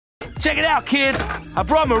Check it out, kids. I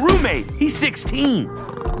brought my roommate. He's 16.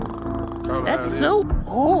 That's so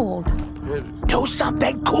old. Do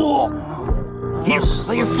something cool. Here,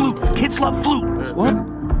 play your flute. Kids love flute. What?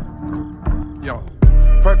 Yo,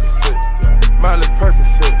 Percocet, Miley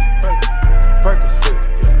Percocet,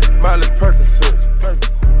 Percocet, Miley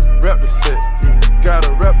Percocet, rep the set,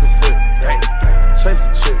 gotta rep the set, chase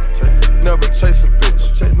a chick, never chase a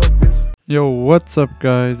bitch, chase no bitch. Yo, what's up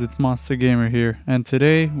guys, it's Monster Gamer here, and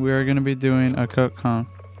today we are going to be doing a cut comp.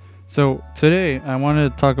 So today I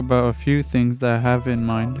wanted to talk about a few things that I have in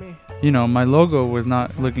mind. You know, my logo was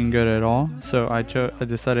not looking good at all, so I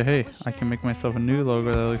decided, hey, I can make myself a new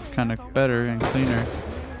logo that looks kind of better and cleaner.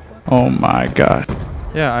 Oh my god.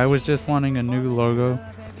 Yeah, I was just wanting a new logo,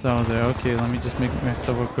 so I was like, okay, let me just make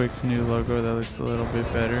myself a quick new logo that looks a little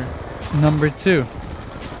bit better. Number 2,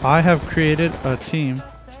 I have created a team.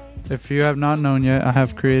 If you have not known yet, I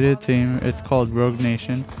have created a team. It's called Rogue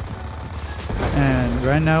Nation. And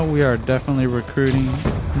right now we are definitely recruiting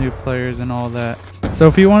new players and all that. So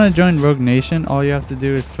if you want to join Rogue Nation, all you have to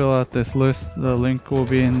do is fill out this list. The link will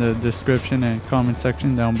be in the description and comment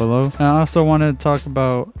section down below. And I also wanted to talk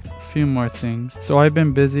about a few more things. So I've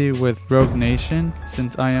been busy with Rogue Nation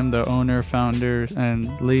since I am the owner, founder,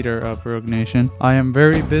 and leader of Rogue Nation. I am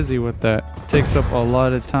very busy with that. It takes up a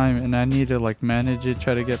lot of time and I need to like manage it,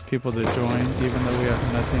 try to get people to join even though we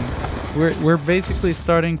have nothing. We're basically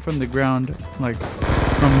starting from the ground, like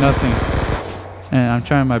from nothing. And I'm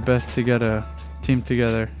trying my best to get a team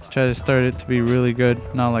together, try to start it to be really good,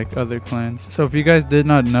 not like other clans. So if you guys did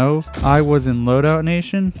not know, I was in Loadout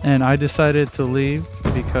Nation and I decided to leave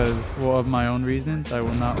because, well, of my own reasons. I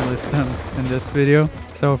will not list them in this video.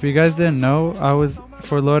 So if you guys didn't know, I was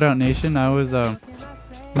for Loadout Nation, I was a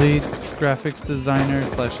lead graphics designer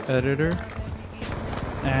 / editor,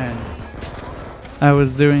 and I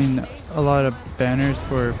was doing a lot of banners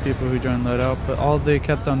for people who joined Loadout, but all they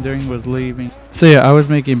kept on doing was leaving. So yeah, I was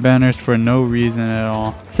making banners for no reason at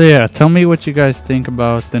all. So yeah, tell me what you guys think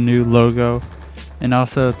about the new logo, and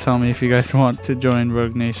also tell me if you guys want to join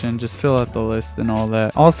Rogue Nation. Just fill out the list and all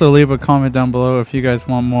that. Also leave a comment down below if you guys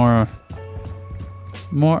want more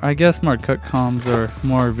I guess more cut comms or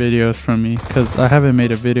more videos from me, because I haven't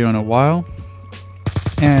made a video in a while,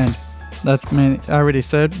 and that's mainly, I already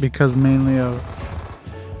said, because mainly of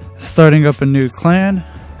starting up a new clan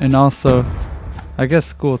and also I guess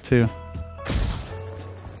school too.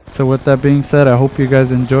 So with that being said, I hope you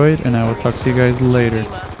guys enjoyed and I will talk to you guys later.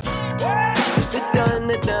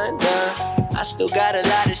 I still got a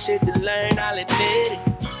lot of shit to learn, I'll admit it.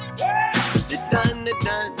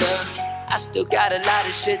 I still got a lot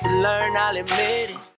of shit to learn, I'll admit it.